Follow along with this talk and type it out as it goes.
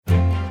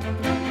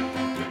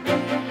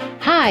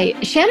Hi,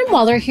 Shannon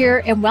Waller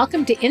here, and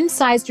welcome to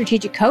Inside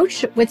Strategic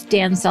Coach with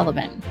Dan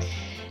Sullivan.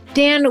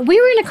 Dan, we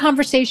were in a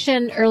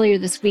conversation earlier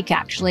this week,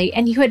 actually,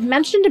 and you had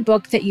mentioned a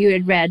book that you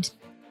had read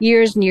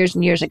years and years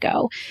and years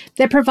ago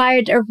that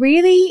provided a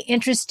really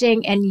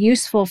interesting and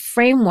useful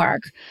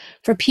framework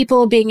for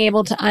people being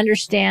able to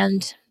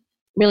understand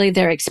really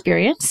their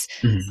experience.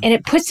 Mm-hmm. And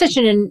it puts such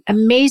an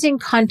amazing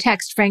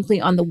context, frankly,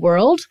 on the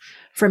world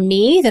for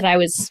me that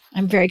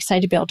I'm very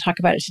excited to be able to talk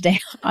about it today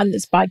on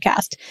this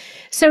podcast.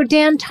 So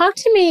Dan, talk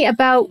to me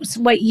about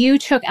what you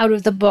took out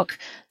of the book,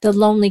 The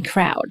Lonely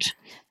Crowd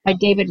by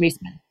David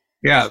Riesman.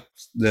 Yeah,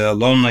 The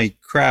Lonely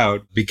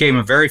Crowd became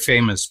a very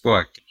famous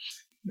book.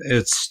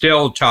 It's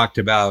still talked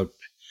about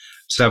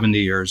 70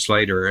 years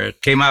later.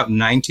 It came out in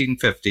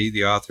 1950.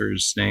 The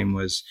author's name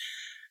was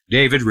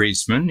David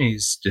Riesman.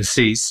 He's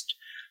deceased,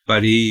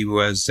 but he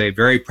was a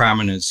very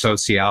prominent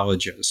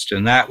sociologist.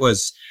 And that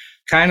was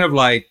kind of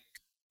like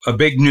a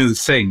big new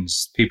thing,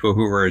 people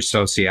who were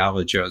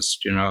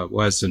sociologists. You know, it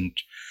wasn't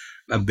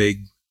a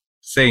big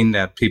thing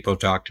that people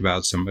talked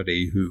about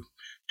somebody who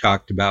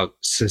talked about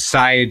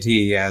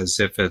society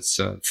as if it's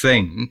a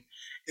thing.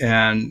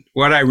 And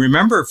what I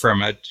remember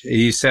from it,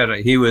 he said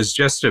he was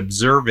just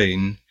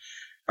observing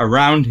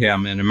around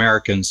him in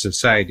American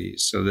society.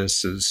 So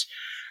this is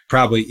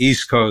probably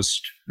East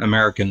Coast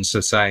American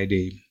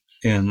society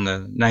in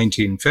the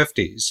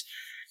 1950s.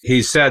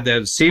 He said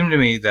that it seemed to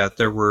me that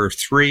there were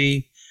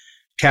three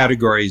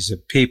categories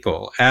of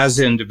people as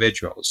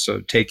individuals.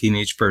 So taking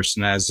each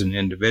person as an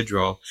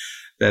individual,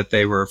 that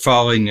they were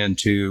falling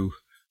into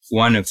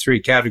one of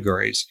three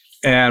categories.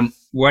 And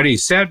what he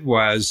said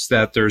was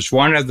that there's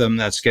one of them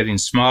that's getting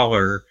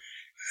smaller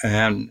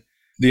and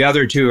the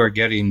other two are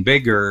getting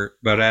bigger,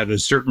 but at a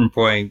certain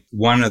point,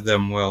 one of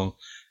them will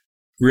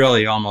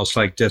really almost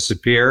like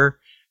disappear.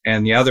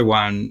 And the other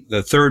one,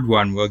 the third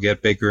one, will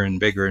get bigger and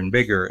bigger and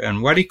bigger.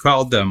 And what he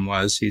called them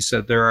was, he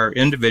said, there are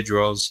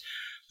individuals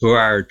who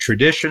are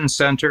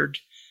tradition-centered,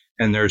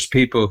 and there's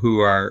people who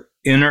are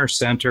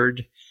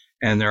inner-centered,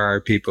 and there are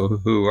people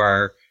who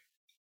are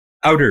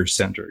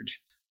outer-centered.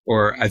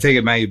 Or I think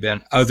it might have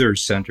been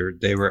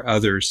other-centered. They were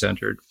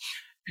other-centered.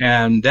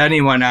 And then he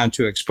went on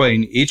to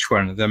explain each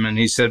one of them. And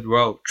he said,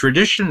 well,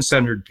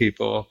 tradition-centered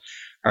people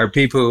are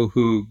people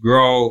who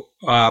grow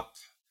up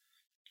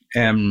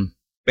and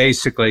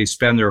basically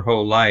spend their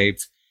whole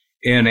life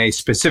in a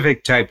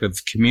specific type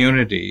of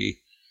community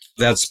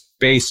that's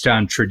based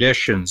on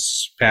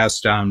traditions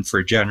passed on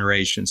for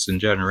generations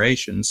and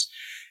generations.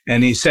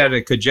 And he said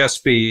it could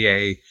just be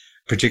a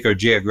particular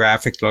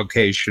geographic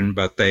location,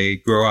 but they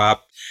grow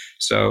up.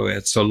 So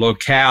it's a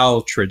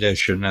locale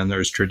tradition, and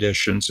there's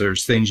traditions.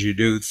 There's things you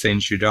do,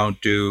 things you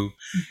don't do.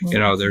 Mm-hmm. You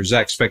know, there's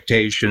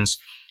expectations.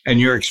 And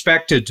you're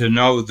expected to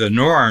know the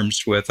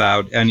norms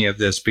without any of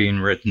this being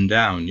written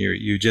down.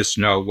 You just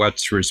know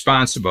what's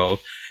responsible.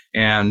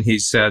 And he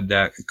said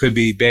that it could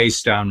be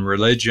based on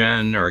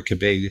religion, or it could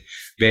be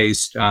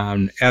based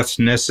on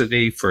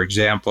ethnicity. For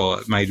example,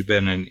 it might have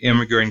been an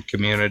immigrant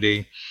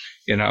community,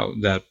 you know,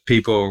 that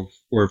people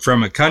were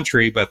from a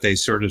country, but they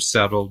sort of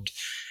settled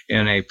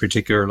in a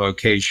particular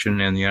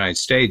location in the United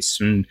States.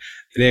 And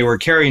they were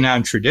carrying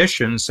on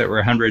traditions that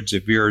were hundreds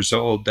of years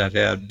old that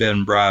had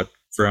been brought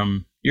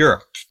from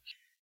Europe.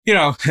 You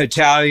know,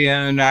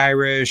 Italian,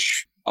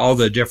 Irish, all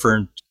the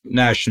different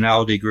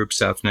nationality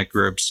groups, ethnic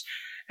groups.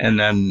 And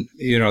then,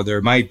 you know,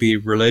 there might be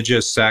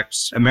religious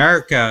sects.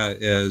 America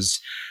is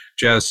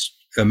just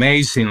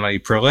amazingly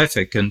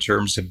prolific in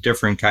terms of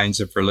different kinds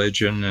of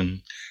religion.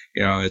 And,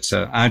 you know, it's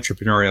an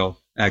entrepreneurial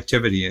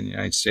activity in the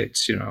United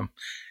States, you know.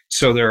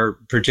 So there are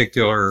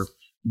particular,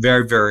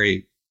 very,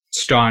 very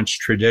staunch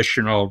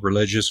traditional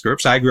religious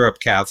groups. I grew up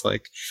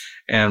Catholic,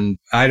 and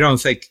I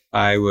don't think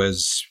I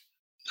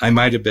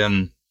might have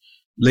been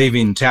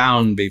leaving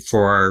town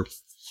before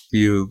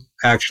you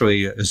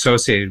actually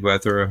associated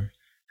with or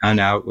hung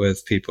out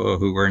with people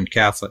who weren't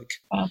Catholic.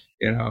 Wow.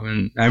 You know,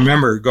 and I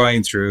remember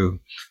going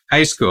through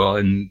high school,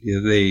 and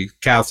the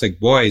Catholic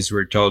boys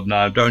were told,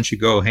 no, don't you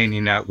go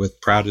hanging out with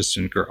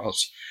Protestant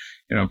girls,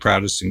 you know,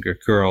 Protestant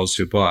girls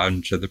who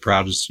belonged to the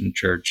Protestant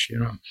church, you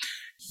know.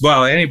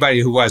 Well, anybody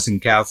who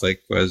wasn't Catholic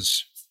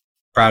was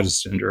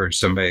Protestant or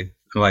somebody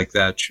like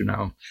that, you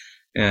know.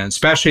 And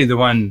especially the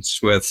ones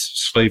with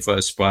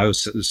sleeveless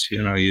blouses,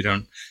 you know, you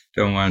don't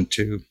want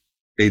to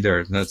be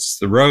there. That's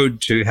the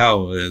road to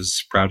hell,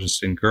 is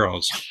Protestant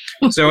girls.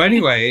 So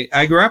anyway,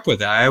 I grew up with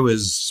that. I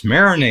was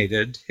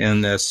marinated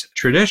in this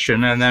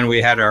tradition, and then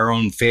we had our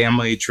own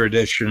family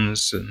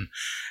traditions and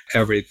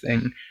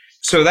everything.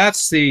 So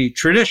that's the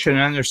tradition,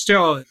 and there's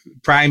still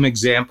prime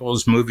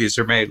examples. Movies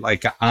are made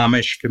like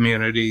Amish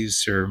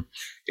communities or,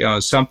 you know,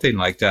 something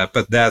like that.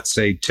 But that's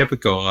a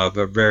typical of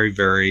a very,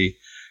 very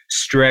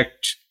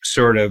strict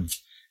sort of,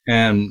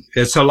 and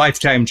it's a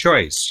lifetime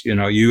choice. You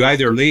know, you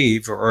either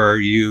leave or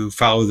you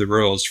follow the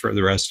rules for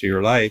the rest of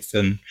your life,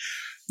 and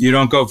you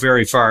don't go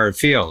very far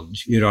afield.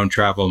 You don't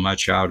travel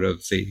much out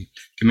of the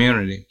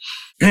community.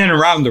 And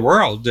around the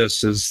world,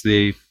 this is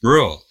the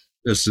rule.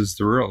 This is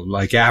the rule.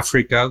 Like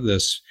Africa,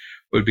 this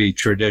would be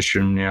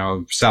tradition, you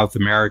know, South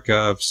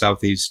America,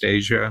 Southeast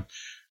Asia,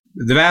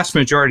 the vast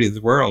majority of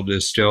the world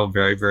is still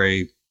very,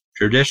 very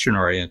tradition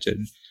oriented,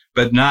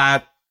 but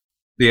not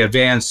the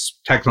advanced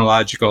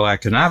technological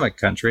economic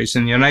countries.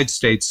 And the United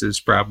States is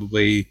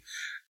probably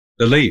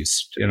the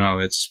least.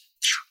 It's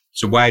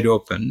wide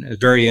open, it's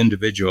very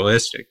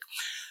individualistic.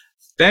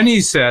 Then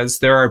he says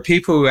there are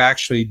people who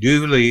actually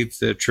do leave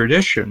the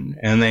tradition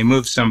and they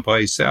move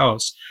someplace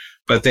else,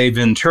 but they've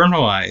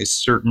internalized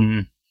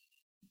certain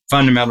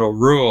fundamental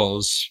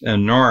rules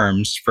and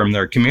norms from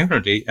their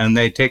community and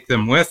they take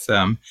them with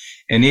them.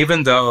 And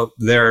even though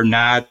they're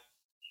not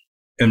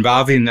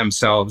involving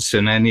themselves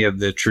in any of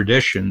the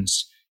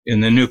traditions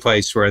in the new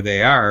place where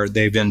they are,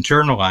 they've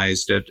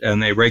internalized it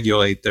and they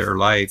regulate their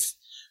life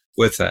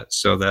with that.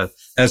 So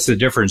that's the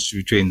difference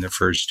between the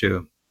first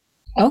two.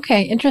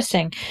 Okay,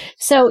 interesting.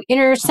 So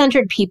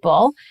inner-centered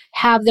people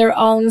have their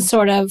own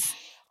sort of,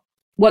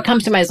 what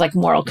comes to mind is like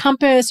moral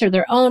compass or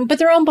their own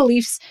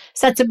beliefs,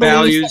 sets of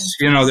beliefs.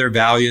 Values, their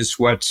values,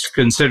 what's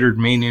considered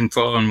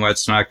meaningful and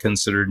what's not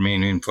considered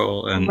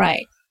meaningful. And,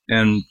 right.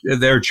 And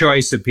their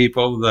choice of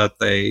people that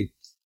they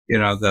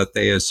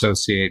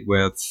associate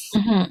with.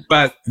 Mm-hmm.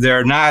 But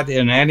they're not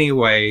in any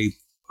way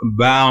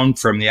bound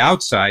from the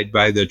outside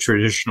by the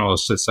traditional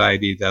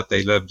society that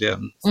they lived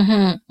in.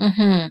 Mm-hmm,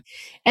 mm-hmm.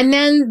 And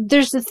then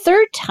there's the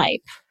third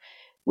type,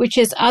 which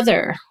is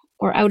other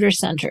or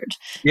outer-centered.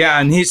 Yeah,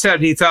 and he said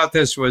he thought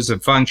this was a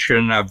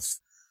function of,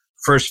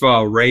 first of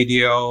all,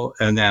 radio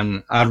and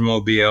then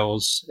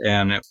automobiles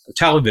and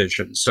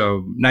television. So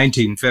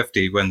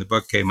 1950, when the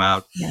book came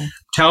out,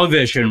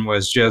 television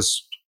was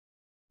just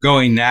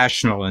going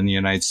national in the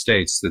United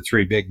States. The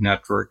three big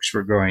networks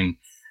were going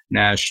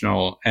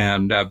national,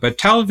 and but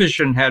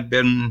television had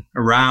been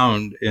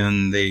around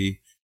in the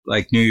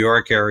New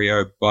York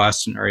area,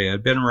 Boston area,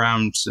 had been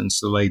around since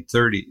the late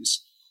 30s.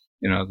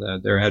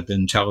 There had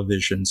been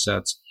television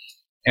sets,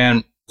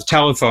 and the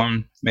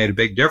telephone made a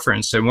big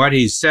difference. And what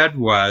he said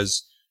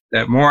was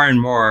that more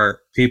and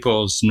more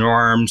people's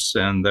norms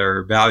and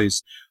their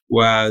values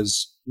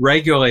was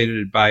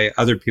regulated by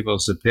other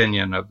people's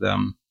opinion of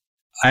them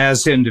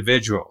as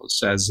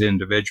individuals.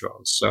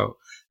 So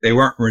they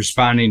weren't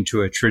responding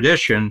to a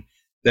tradition.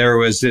 There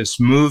was this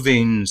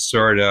moving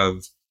sort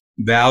of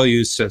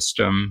value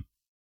system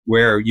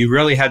where you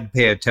really had to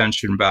pay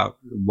attention about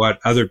what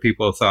other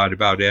people thought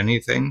about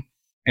anything.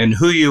 And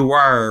who you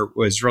are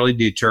was really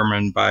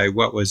determined by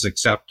what was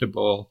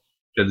acceptable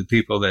to the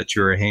people that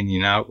you were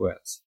hanging out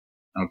with.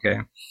 Okay.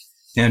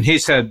 And he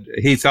said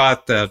he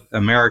thought that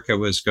America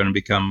was going to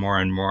become more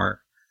and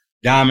more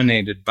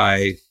dominated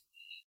by,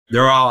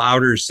 they're all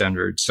outer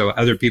centered. So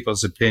other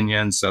people's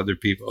opinions, other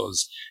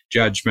people's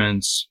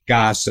judgments,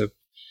 gossip,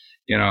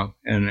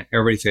 and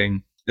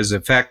everything is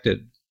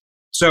affected.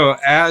 So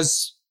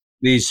as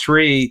these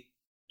three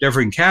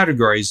different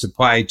categories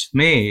apply to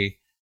me,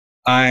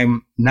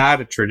 I'm not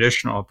a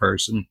traditional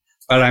person,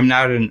 but I'm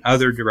not an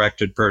other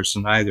directed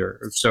person either.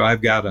 So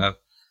I've got a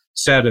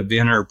set of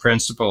inner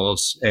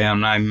principles,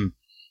 and I'm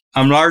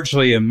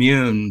largely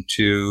immune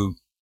to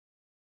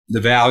the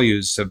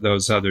values of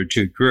those other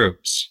two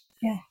groups.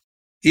 Yeah.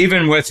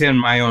 Even within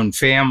my own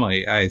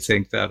family, I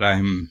think that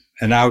I'm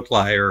an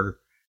outlier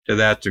to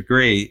that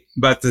degree.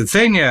 But the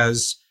thing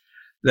is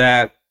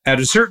that at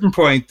a certain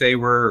point, they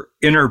were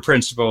inner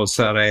principles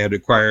that I had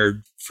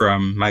acquired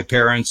from my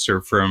parents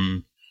or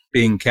from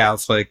being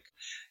Catholic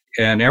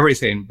and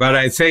everything. But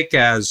I think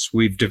as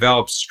we've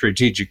developed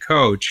Strategic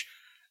Coach,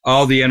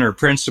 all the inner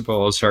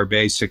principles are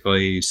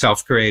basically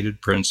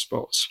self-created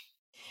principles.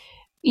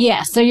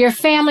 Yeah. So your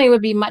family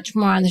would be much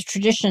more on the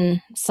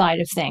tradition side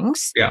of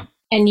things. Yeah.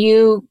 And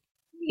you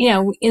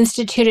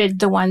instituted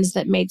the ones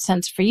that made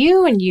sense for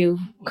you, and you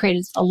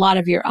created a lot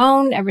of your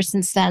own ever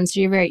since then. So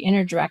you're very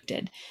inner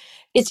directed.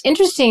 It's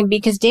interesting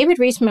because David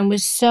Reisman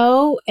was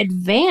so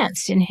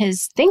advanced in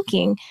his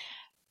thinking.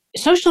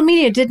 Social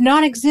media did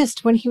not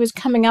exist when he was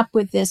coming up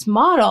with this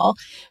model,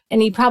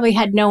 and he probably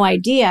had no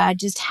idea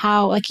just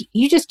how, like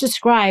you just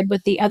described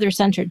with the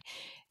other-centered,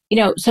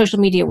 social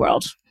media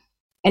world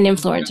and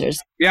influencers.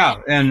 Yeah,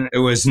 and it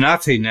was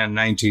nothing in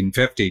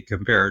 1950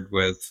 compared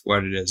with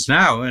what it is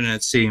now, and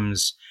it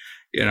seems,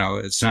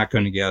 it's not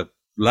going to get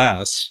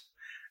less.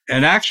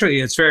 And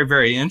actually, it's very,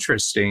 very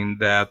interesting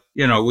that,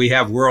 we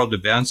have world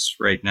events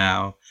right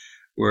now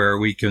where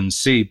we can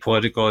see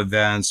political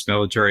events,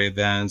 military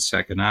events,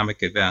 economic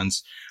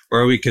events,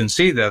 where we can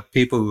see that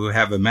people who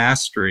have a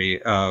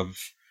mastery of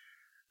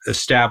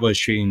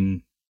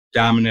establishing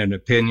dominant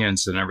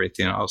opinions and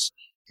everything else,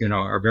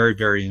 are very,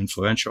 very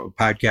influential.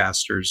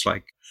 Podcasters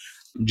like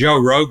Joe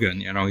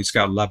Rogan, he's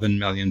got 11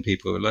 million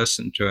people who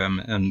listen to him,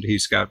 and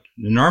he's got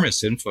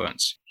enormous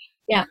influence.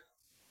 Yeah.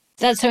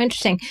 That's so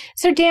interesting.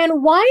 So,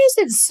 Dan, why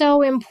is it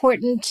so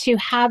important to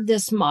have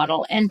this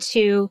model and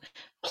to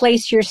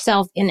place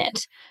yourself in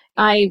it?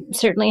 I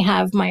certainly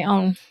have my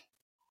own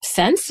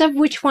sense of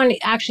which one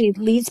actually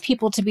leads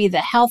people to be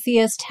the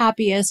healthiest,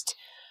 happiest,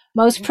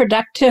 most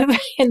productive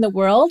in the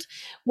world.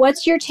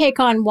 What's your take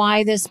on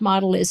why this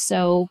model is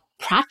so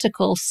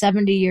practical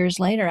 70 years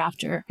later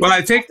after? Well,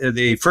 I think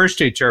the first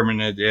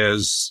determinant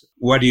is,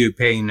 what are you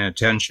paying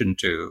attention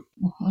to?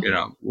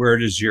 Where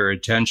does your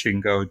attention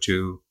go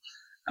to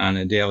on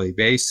a daily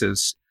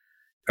basis?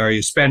 Are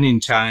you spending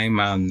time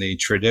on the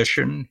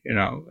tradition?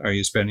 Are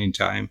you spending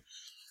time?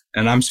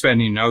 And I'm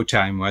spending no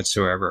time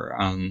whatsoever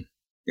on,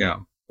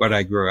 what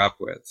I grew up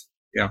with.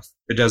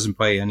 It doesn't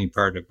play any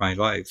part of my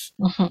life.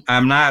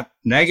 I'm not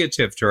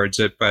negative towards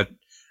it, but,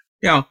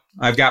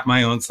 I've got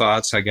my own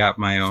thoughts. I got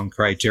my own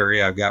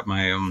criteria. I've got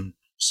my own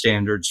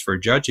standards for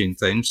judging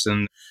things,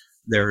 and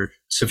they're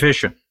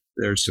sufficient.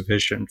 They're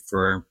sufficient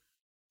for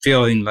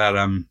feeling that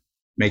I'm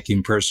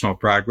making personal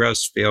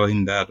progress,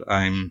 feeling that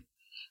I'm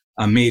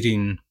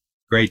meeting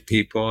great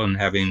people and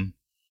having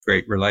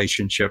great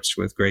relationships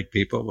with great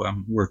people.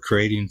 We're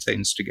creating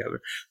things together.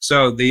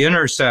 So the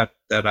inner set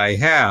that I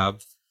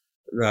have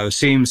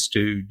seems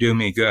to do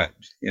me good,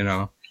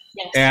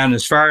 Yes. And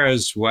as far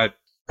as what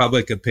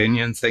public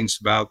opinion thinks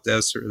about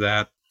this or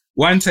that,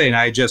 one thing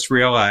I just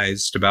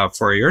realized about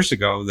 4 years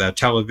ago, that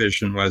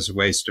television was a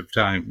waste of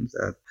time,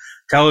 that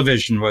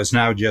television was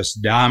now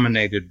just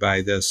dominated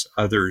by this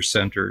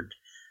other-centered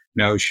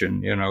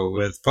notion,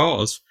 with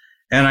polls.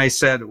 And I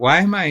said, why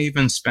am I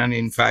even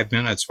spending 5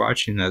 minutes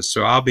watching this?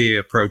 So I'll be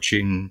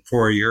approaching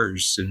 4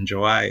 years in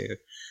July,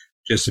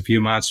 just a few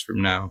months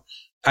from now.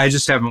 I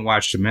just haven't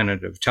watched a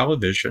minute of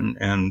television.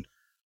 And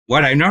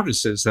what I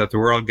noticed is that the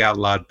world got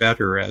a lot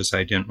better as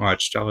I didn't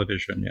watch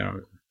television,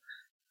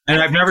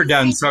 And I've never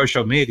done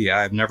social media.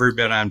 I've never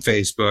been on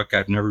Facebook.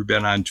 I've never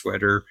been on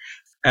Twitter.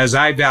 As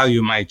I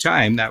value my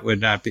time, that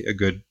would not be a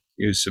good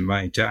use of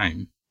my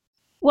time.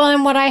 Well,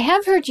 and what I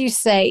have heard you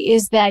say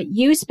is that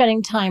you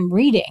spending time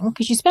reading,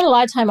 because you spend a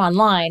lot of time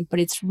online, but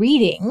it's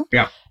reading.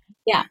 Yeah.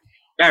 Yeah.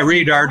 I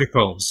read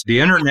articles.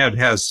 The internet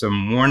has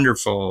some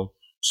wonderful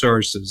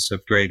sources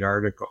of great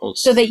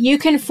articles. So that you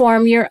can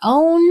form your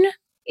own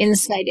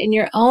insight and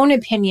your own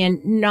opinion,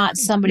 not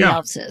somebody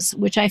else's,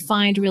 which I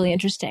find really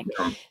interesting.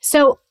 Yeah.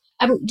 So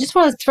I just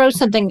want to throw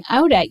something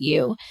out at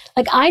you.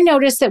 Like, I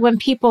notice that when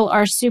people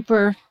are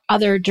super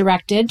other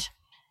directed,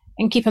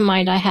 and keep in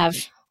mind, I have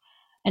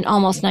an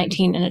almost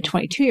 19 and a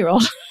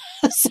 22-year-old,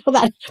 so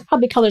that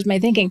probably colors my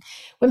thinking.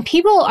 When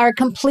people are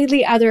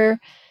completely other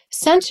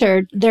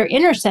centered, their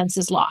inner sense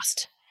is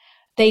lost.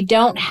 They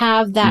don't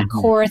have that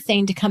core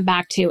thing to come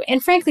back to.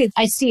 And frankly,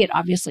 I see it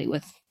obviously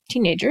with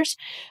teenagers,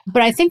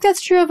 but I think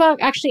that's true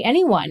about actually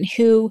anyone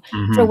who,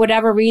 for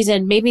whatever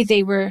reason, maybe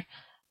they were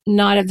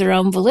not of their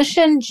own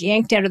volition,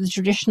 yanked out of the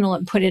traditional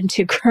and put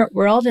into current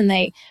world, and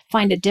they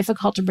find it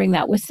difficult to bring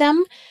that with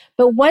them.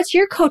 But what's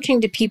your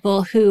coaching to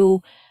people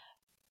who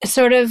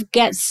sort of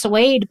get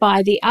swayed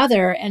by the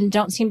other and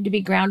don't seem to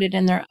be grounded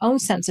in their own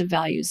sense of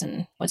values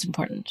and what's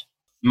important?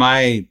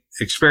 My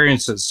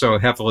experience is so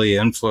heavily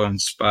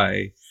influenced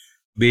by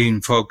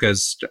being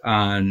focused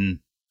on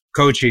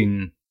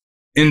coaching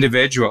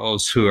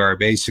individuals who are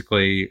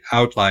basically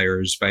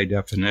outliers by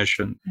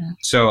definition. Yeah.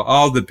 So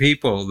all the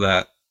people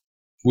that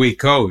we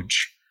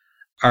coach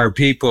are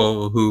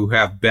people who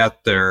have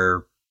bet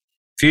their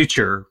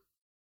future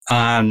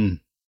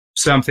on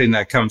something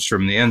that comes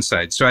from the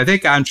inside. So I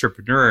think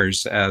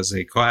entrepreneurs as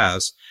a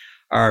class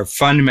are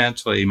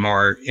fundamentally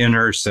more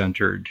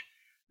inner-centered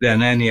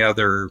than any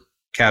other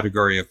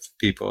category of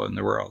people in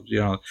the world.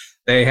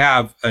 They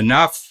have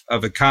enough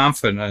of a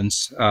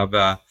confidence of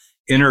a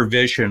inner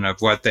vision of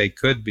what they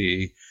could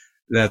be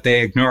that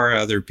they ignore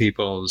other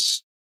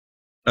people's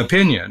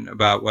opinion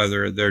about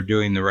whether they're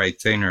doing the right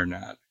thing or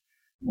not.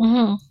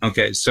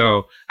 Okay,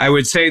 so I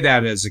would say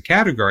that as a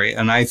category,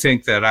 and I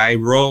think that I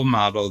role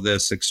model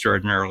this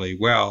extraordinarily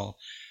well.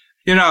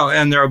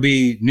 And there'll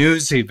be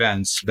news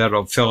events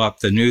that'll fill up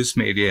the news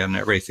media and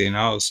everything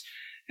else.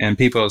 And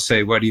people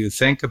say, what do you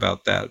think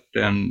about that?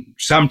 And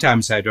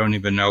sometimes I don't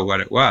even know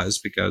what it was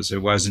because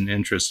it wasn't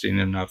interesting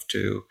enough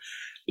to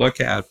look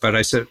at. But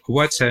I said,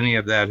 what's any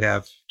of that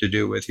have to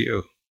do with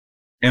you?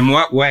 In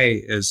what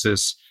way is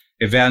this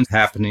event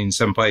happening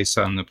someplace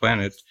on the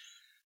planet?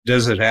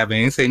 Does it have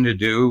anything to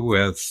do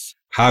with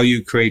how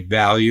you create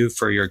value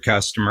for your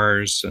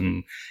customers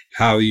and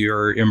how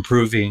you're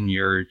improving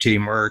your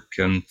teamwork?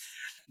 And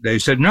they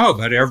said, no,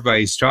 but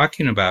everybody's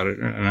talking about it.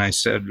 And I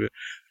said,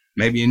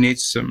 maybe you need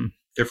some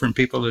different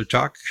people to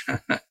talk,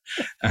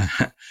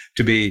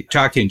 to be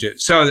talking to.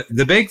 So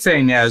the big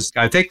thing is,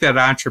 I think that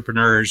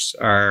entrepreneurs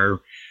are,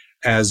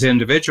 as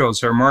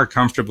individuals, are more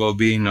comfortable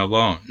being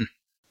alone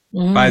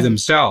by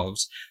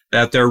themselves,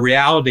 that their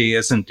reality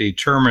isn't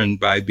determined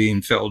by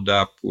being filled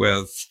up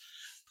with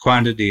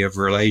quantity of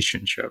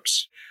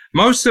relationships.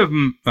 Most of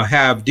them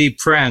have deep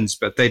friends,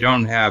 but they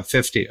don't have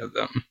 50 of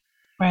them.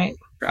 Right.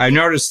 I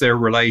notice their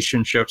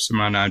relationships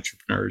among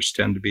entrepreneurs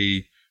tend to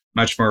be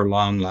much more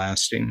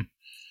long-lasting.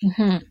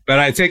 But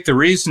I think the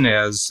reason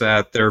is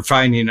that they're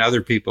finding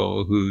other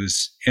people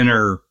whose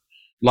inner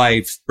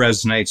life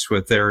resonates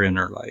with their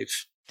inner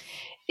life.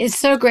 It's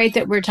so great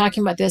that we're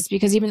talking about this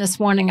because even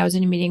this morning I was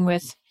in a meeting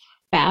with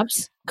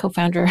Babs,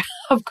 co-founder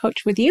of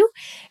Coach With You,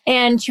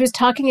 and she was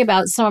talking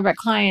about some of our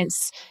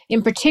clients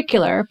in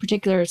particular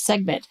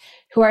segment,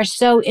 who are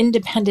so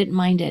independent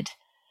minded.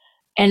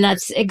 And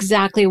that's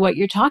exactly what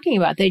you're talking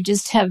about. They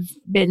just have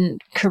been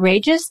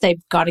courageous.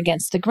 They've gone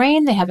against the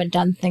grain. They haven't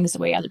done things the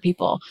way other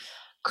people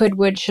could,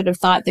 would, should have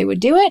thought they would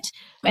do it.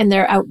 And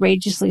they're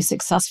outrageously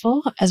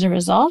successful as a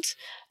result.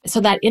 So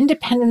that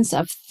independence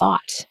of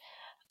thought,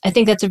 I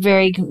think that's a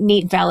very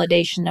neat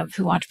validation of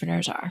who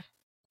entrepreneurs are.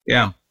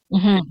 Yeah.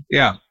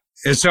 Yeah.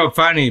 It's so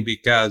funny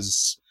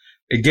because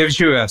it gives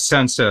you a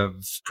sense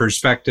of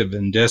perspective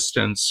and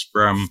distance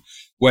from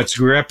what's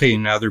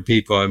gripping other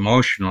people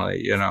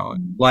emotionally.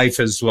 Life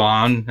is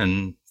long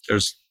and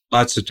there's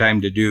lots of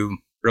time to do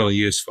really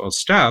useful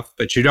stuff,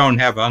 but you don't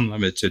have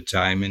unlimited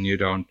time and you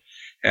don't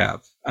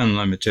have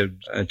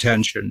unlimited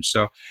attention.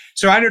 So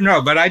I don't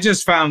know, but I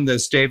just found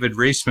this David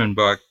Reisman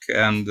book,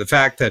 and the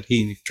fact that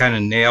he kind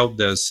of nailed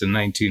this in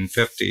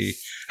 1950.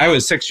 I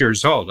was 6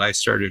 years old. I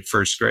started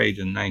first grade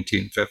in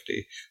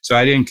 1950. So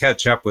I didn't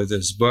catch up with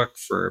his book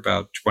for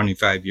about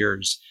 25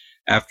 years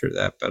after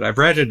that, but I've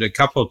read it a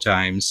couple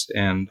times,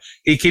 and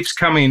he keeps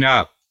coming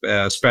up,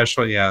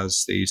 especially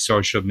as the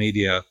social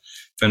media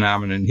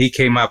phenomenon. He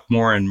came up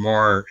more and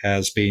more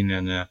as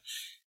being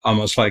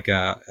almost like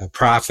a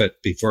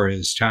prophet before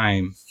his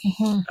time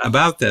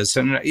about this.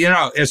 And,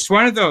 it's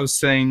one of those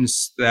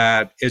things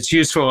that it's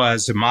useful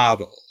as a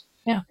model.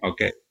 Yeah.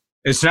 Okay.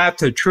 It's not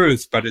the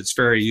truth, but it's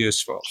very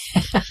useful.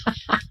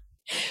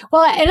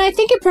 Well, and I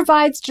think it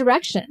provides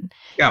direction.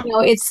 Yeah.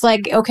 It's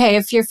like, okay,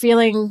 if you're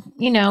feeling,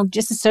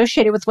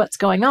 disassociated with what's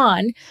going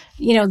on,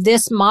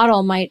 this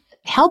model might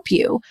help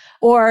you.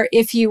 Or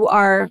if you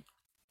are,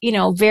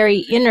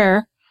 very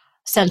inner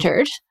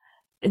centered,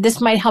 this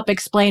might help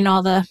explain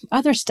all the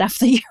other stuff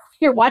that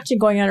you're watching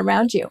going on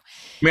around you.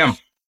 Yeah.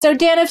 So,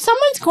 Dan, if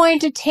someone's going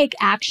to take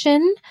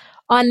action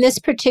on this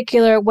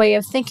particular way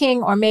of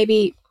thinking, or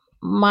maybe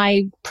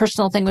my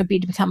personal thing would be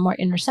to become more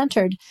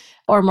inner-centered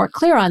or more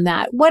clear on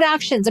that, what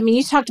actions? I mean,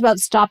 you talked about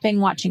stopping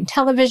watching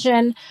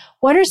television.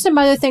 What are some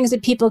other things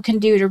that people can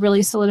do to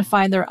really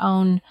solidify their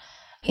own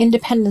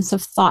independence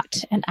of thought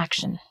and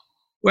action?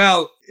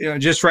 Well,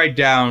 just write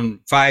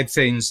down 5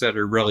 things that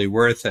are really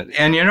worth it.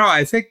 And,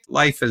 I think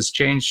life has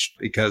changed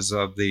because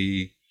of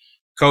the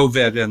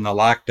COVID and the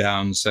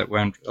lockdowns that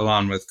went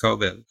along with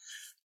COVID.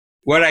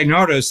 What I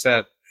noticed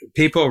that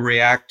people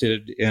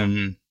reacted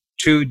in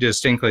 2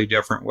 distinctly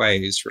different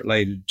ways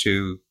related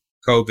to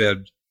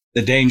COVID,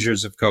 the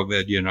dangers of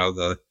COVID,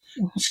 the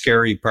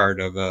scary part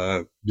of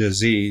a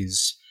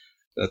disease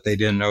that they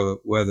didn't know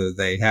whether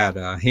they had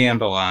a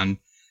handle on.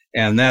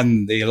 And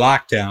then the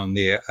lockdown,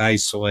 the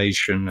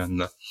isolation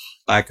and the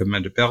lack of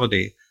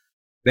mobility.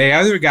 They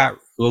either got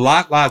a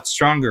lot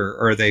stronger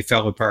or they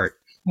fell apart.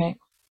 Right.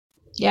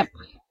 Yep.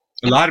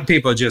 A lot of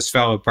people just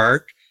fell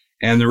apart.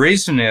 And the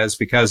reason is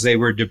because they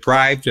were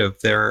deprived of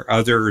their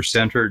other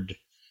centeredness.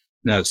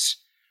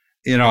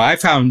 I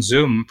found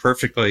Zoom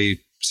perfectly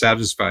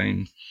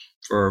satisfying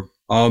for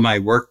all my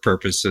work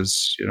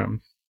purposes.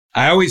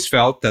 I always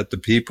felt that the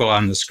people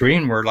on the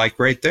screen were like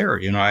right there.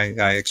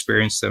 I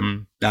experienced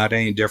them not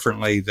any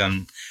differently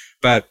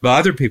but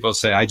other people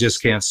say, I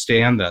just can't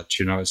stand that.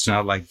 It's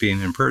not like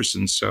being in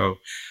person. So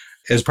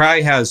it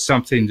probably has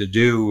something to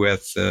do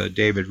with the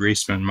David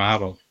Reisman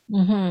model.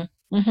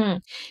 Mm-hmm. Mm-hmm.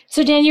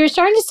 So Dan, you were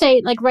starting to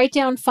say, write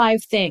down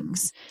 5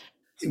 things.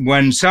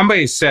 When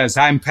somebody says,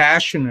 I'm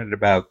passionate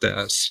about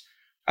this,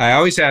 I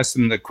always ask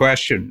them the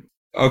question,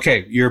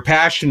 okay, you're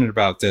passionate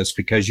about this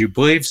because you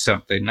believe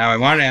something. Now, I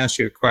want to ask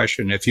you a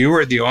question. If you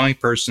were the only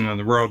person in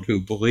the world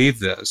who believed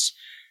this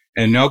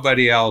and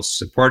nobody else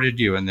supported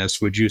you in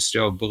this, would you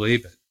still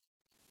believe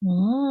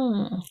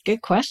it?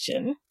 Good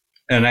question.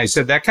 And I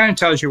said, that kind of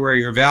tells you where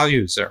your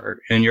values are.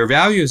 And your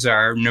values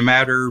are, no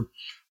matter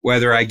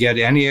whether I get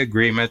any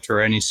agreement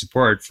or any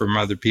support from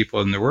other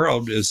people in the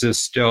world, is this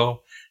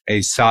still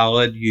a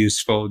solid,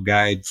 useful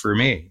guide for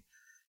me?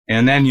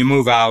 And then you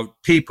move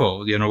out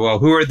people, well,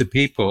 who are the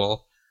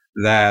people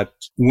that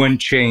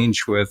wouldn't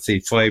change with the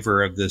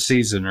flavor of the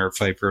season or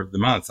flavor of the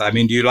month? I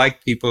mean, do you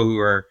like people who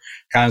are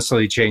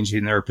constantly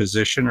changing their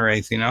position or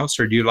anything else?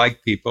 Or do you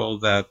like people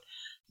that,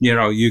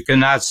 you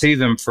cannot see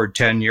them for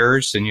 10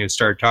 years and you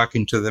start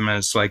talking to them and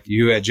it's like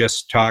you had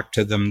just talked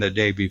to them the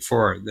day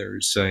before?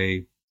 There's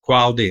a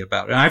quality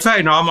about it. And I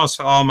find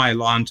almost all my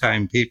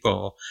longtime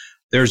people,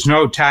 there's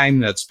no time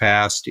that's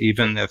passed,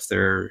 even if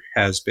there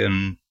has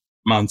been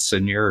months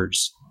and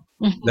years.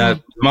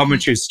 That the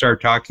moment you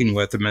start talking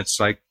with them, it's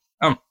like,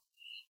 oh,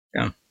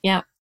 yeah.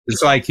 Yeah.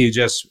 It's like you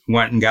just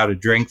went and got a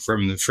drink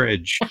from the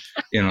fridge.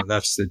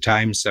 That's the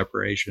time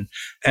separation.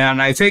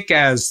 And I think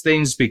as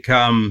things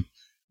become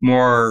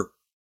more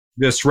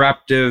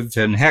disruptive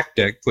and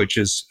hectic, which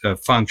is a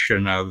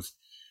function of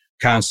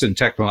constant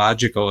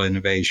technological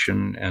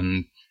innovation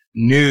and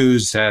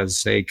news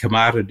as a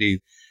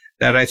commodity,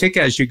 that I think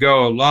as you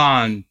go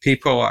along,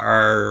 people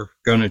are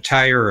going to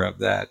tire of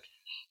that.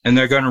 And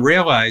they're going to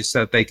realize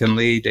that they can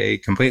lead a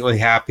completely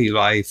happy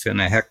life in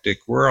a hectic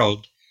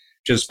world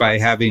just by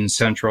having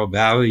central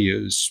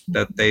values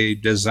that they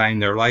design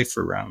their life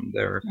around.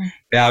 Their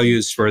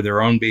values for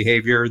their own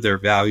behavior, their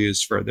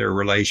values for their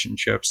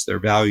relationships, their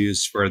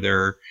values for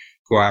their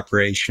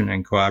cooperation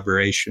and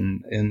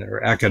collaboration in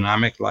their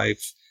economic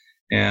life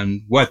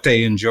and what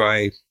they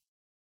enjoy,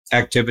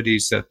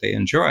 activities that they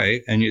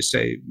enjoy. And you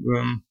say,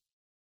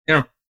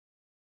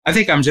 I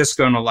think I'm just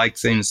going to like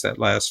things that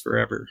last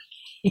forever.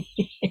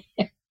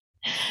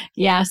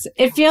 Yes.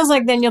 It feels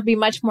like then you'll be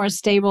much more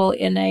stable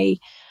in a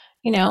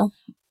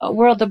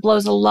world that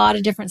blows a lot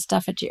of different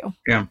stuff at you.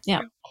 Yeah.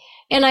 Yeah.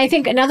 And I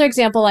think another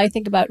example I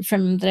think about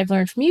that I've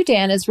learned from you,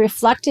 Dan, is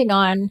reflecting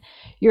on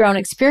your own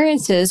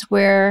experiences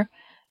where,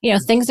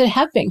 things that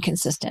have been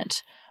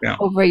consistent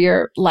over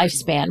your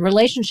lifespan,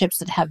 relationships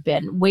that have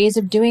been, ways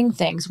of doing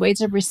things, ways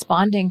of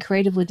responding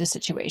creatively to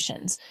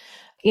situations.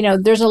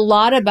 There's a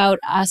lot about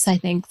us, I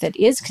think, that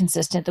is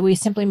consistent that we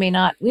simply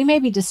we may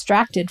be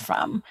distracted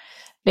from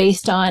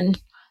based on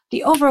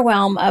the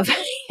overwhelm of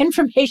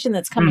information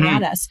that's coming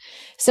at us.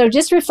 So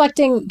just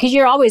reflecting, because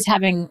you're always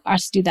having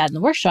us do that in the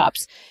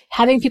workshops,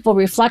 having people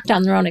reflect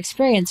on their own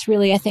experience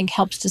really, I think,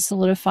 helps to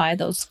solidify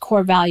those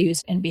core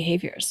values and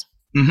behaviors.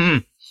 Mm-hmm.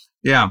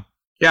 Yeah.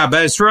 Yeah,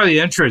 but it's really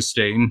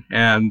interesting.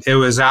 And it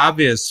was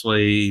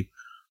obviously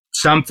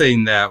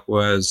something that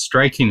was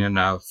striking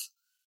enough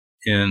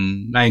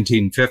in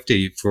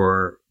 1950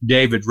 for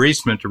David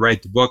Reisman to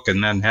write the book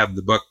and then have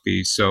the book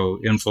be so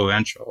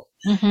influential.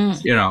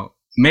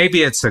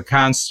 Maybe it's a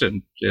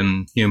constant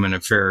in human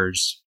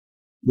affairs.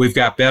 We've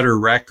got better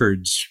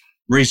records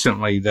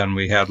recently than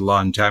we had a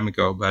long time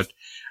ago, but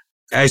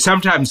I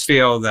sometimes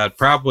feel that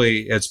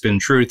probably it's been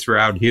true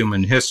throughout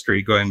human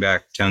history, going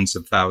back tens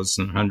of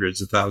thousands,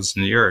 hundreds of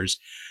thousands of years,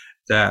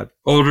 that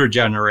older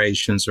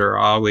generations are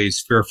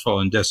always fearful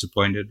and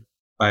disappointed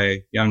by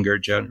younger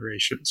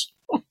generations.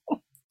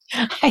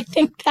 I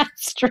think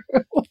that's true.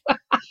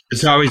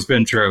 It's always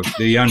been true.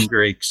 The young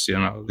Greeks, the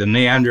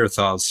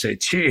Neanderthals say,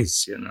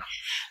 geez,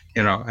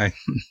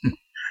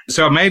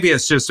 so maybe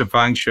it's just a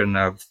function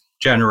of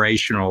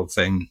generational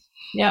thing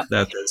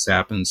that this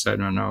happens. I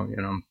don't know,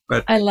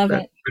 but I love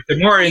it. But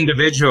the more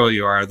individual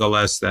you are, the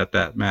less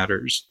that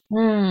matters.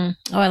 Oh,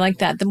 I like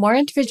that. The more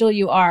individual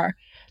you are,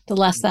 the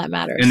less that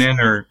matters. An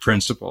inner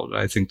principle.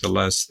 I think the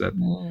less that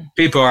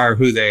people are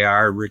who they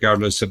are,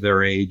 regardless of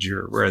their age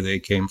or where they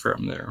came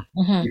from there.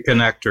 You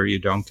connect or you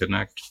don't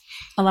connect.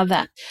 I love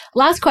that.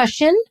 Last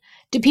question.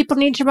 Do people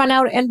need to run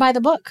out and buy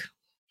the book?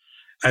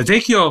 I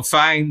think you'll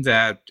find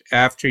that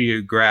after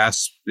you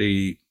grasp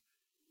the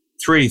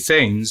three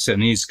things,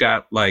 and he's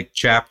got like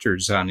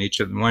chapters on each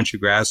of them, once you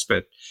grasp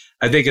it,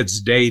 I think it's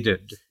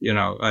dated.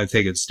 I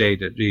think it's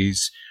dated.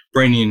 He's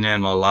bringing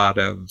in a lot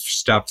of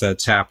stuff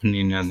that's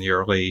happening in the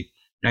early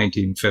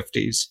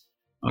 1950s.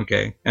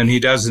 Okay. And he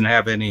doesn't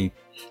have any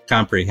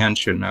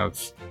comprehension of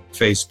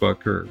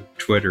Facebook or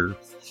Twitter,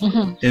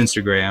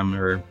 Instagram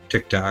or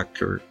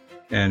TikTok or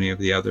any of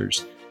the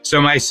others.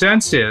 So my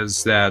sense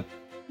is that,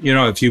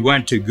 if you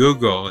went to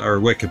Google or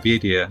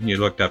Wikipedia and you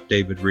looked up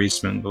David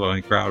Reisman, The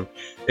Lonely Crowd,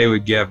 they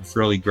would give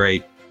really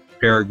great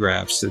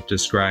paragraphs that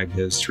describe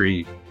his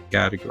three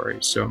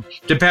categories. So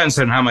depends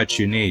on how much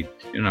you need,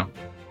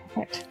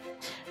 Perfect.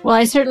 Well,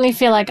 I certainly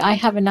feel like I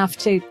have enough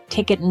to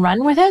take it and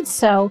run with it.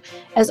 So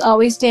as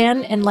always,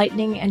 Dan,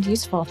 enlightening and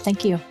useful.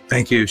 Thank you.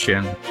 Thank you,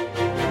 Shannon.